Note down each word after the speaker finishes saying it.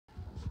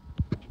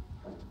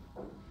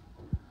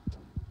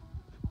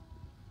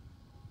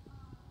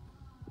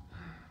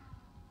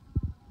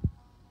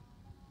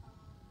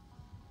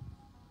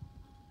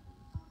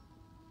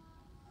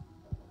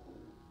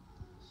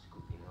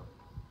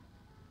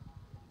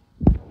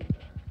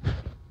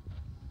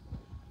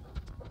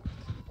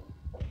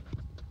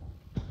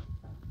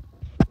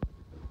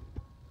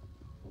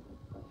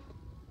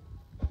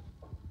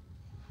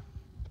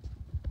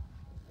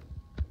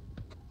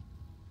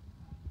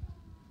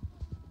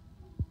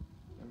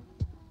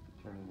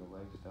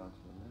legs down to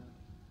the mat.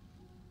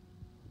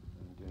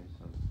 And doing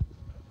some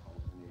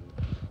alternating.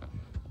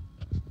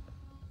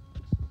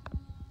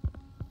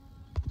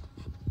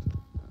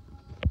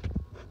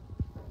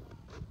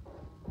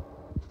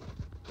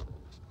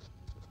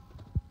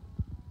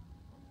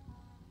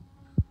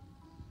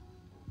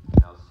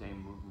 Now same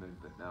movement,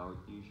 but now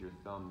use your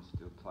thumbs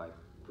to apply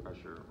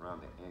pressure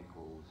around the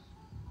ankles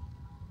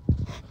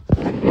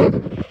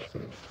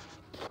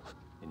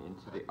and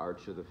into the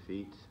arch of the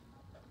feet.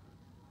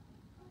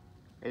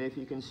 And if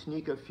you can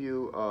sneak a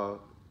few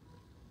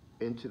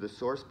into the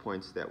source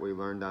points that we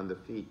learned on the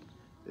feet,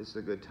 this is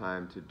a good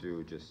time to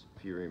do, just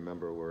if you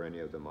remember where any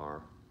of them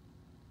are.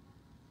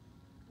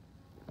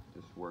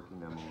 Just working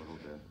them a little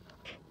bit.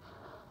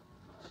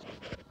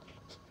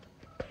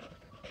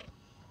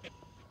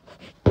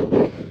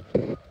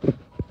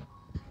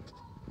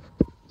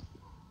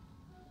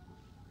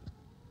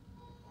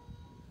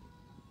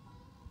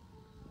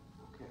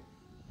 Okay,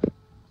 so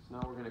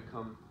now we're going to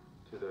come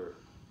to the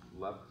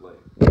left leg.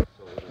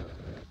 So we're going to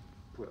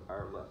put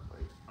our left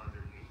leg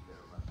underneath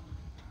their left.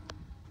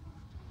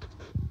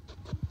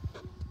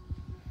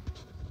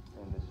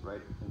 And this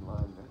right in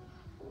line there.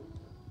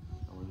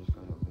 And we're just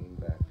going to lean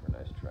back for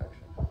nice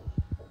traction.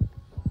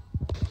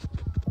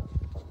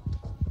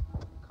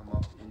 Come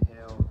up,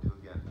 inhale, do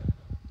again,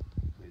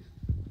 please.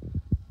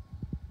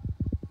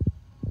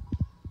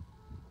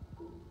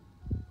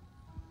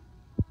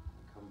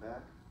 Come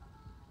back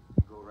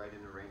and go right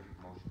into range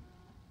of motion.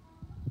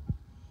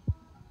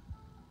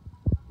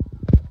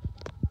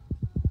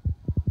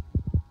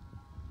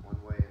 One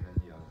way and then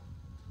the other.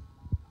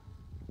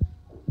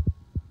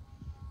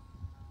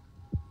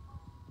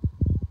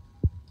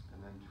 And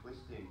then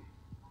twisting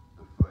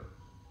the foot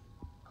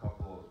a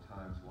couple of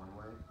times one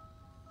way.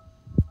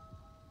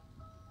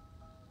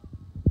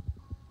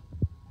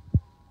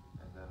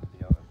 And then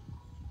the other.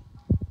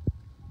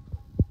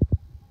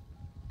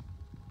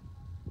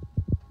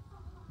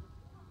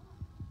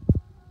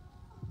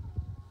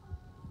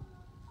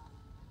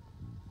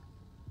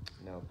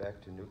 Now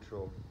back to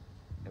neutral,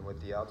 and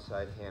with the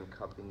outside hand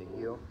cupping the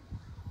heel,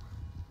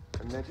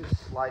 and then just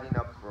sliding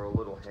up for a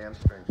little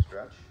hamstring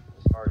stretch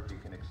as far as you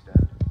can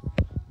extend.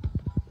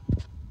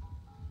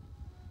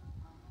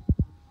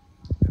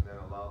 And then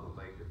allow the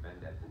leg to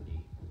bend at the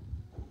knee,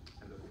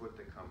 and the foot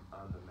to come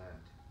on the mat.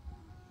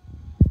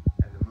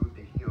 And to move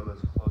the heel as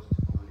close to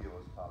gluteal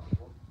as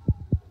possible.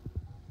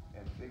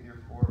 And figure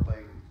four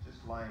leg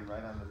just lying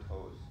right on the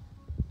toes.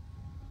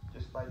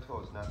 Just by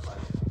toes, not by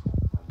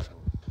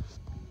ankle.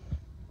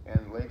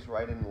 And legs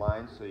right in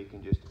line, so you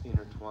can just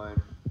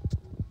intertwine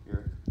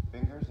your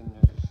fingers and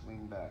then just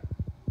swing back.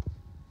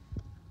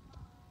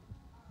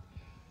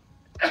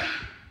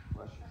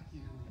 Bless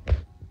you.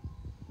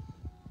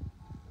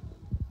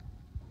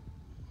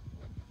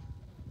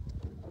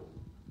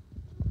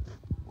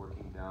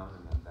 Working down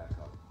and then back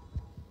up.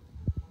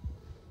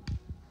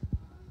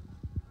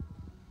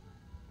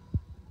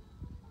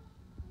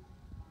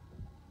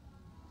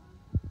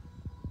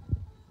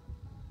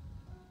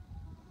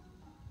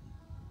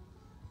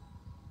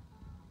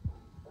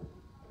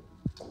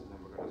 And then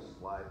we're going to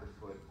slide the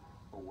foot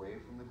away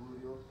from the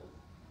gluteals,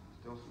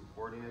 still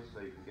supporting it so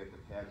you can get the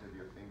pads of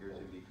your fingers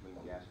in between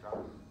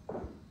gastrocs.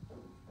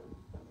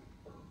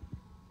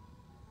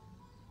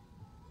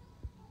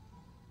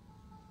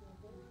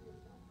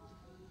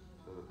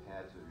 So the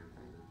pads of your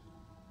fingers.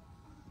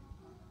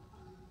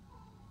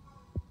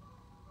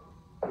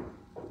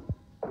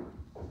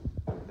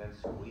 And then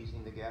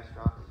squeezing the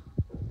gastrocs.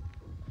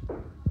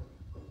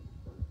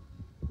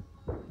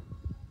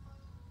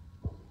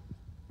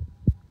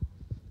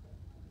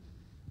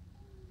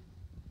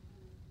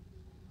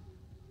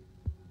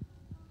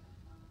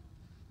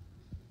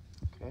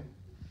 Okay,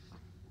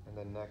 and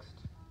then next,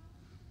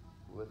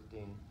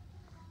 lifting,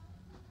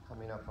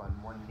 coming up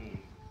on one knee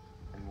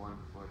and one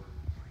foot,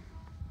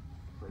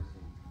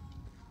 placing.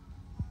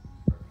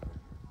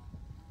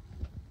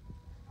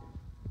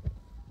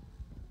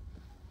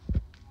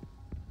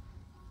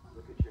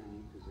 Look at your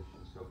knee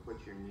position, so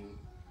put your knee,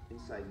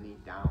 inside knee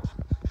down.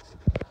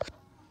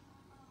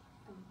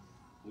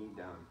 Knee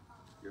down,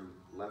 your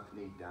left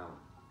knee down,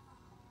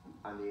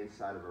 on the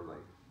inside of her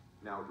leg.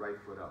 Now right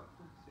foot up.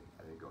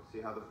 There you go. See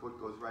how the foot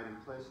goes right in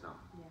place now?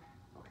 Yeah.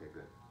 Okay,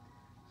 good.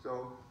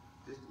 So,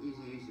 just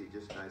easy,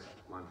 just nice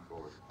lunge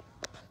forward.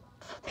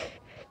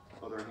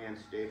 Other hand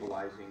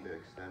stabilizing the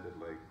extended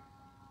leg.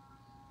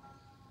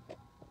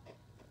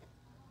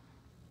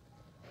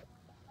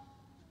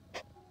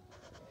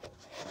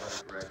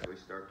 Let it gradually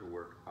start to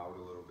work out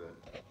a little bit.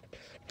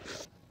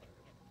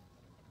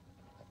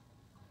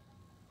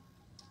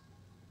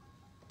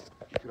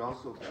 You could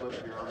also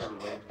flip your other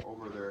leg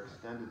over their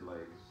extended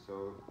leg,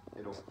 so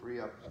it'll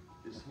free up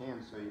this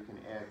hand so you can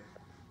add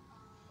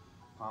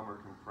palmar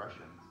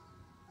compression.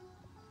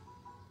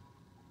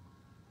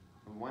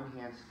 And one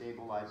hand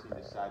stabilizing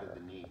the side of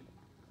the knee.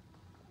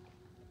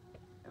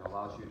 It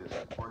allows you to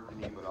support the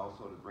knee, but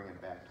also to bring it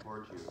back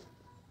towards you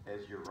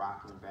as you're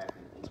rocking back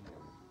and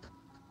inhaling.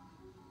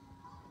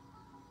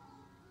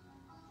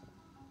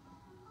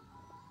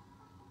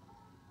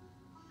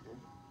 Okay.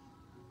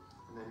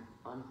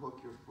 unhook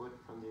your foot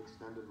from the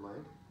extended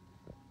leg.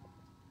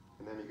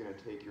 And then you're going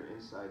to take your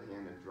inside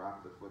hand and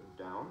drop the foot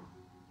down.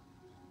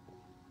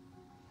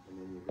 And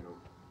then you're going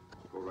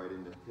to go right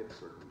into hip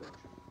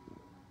circumduction.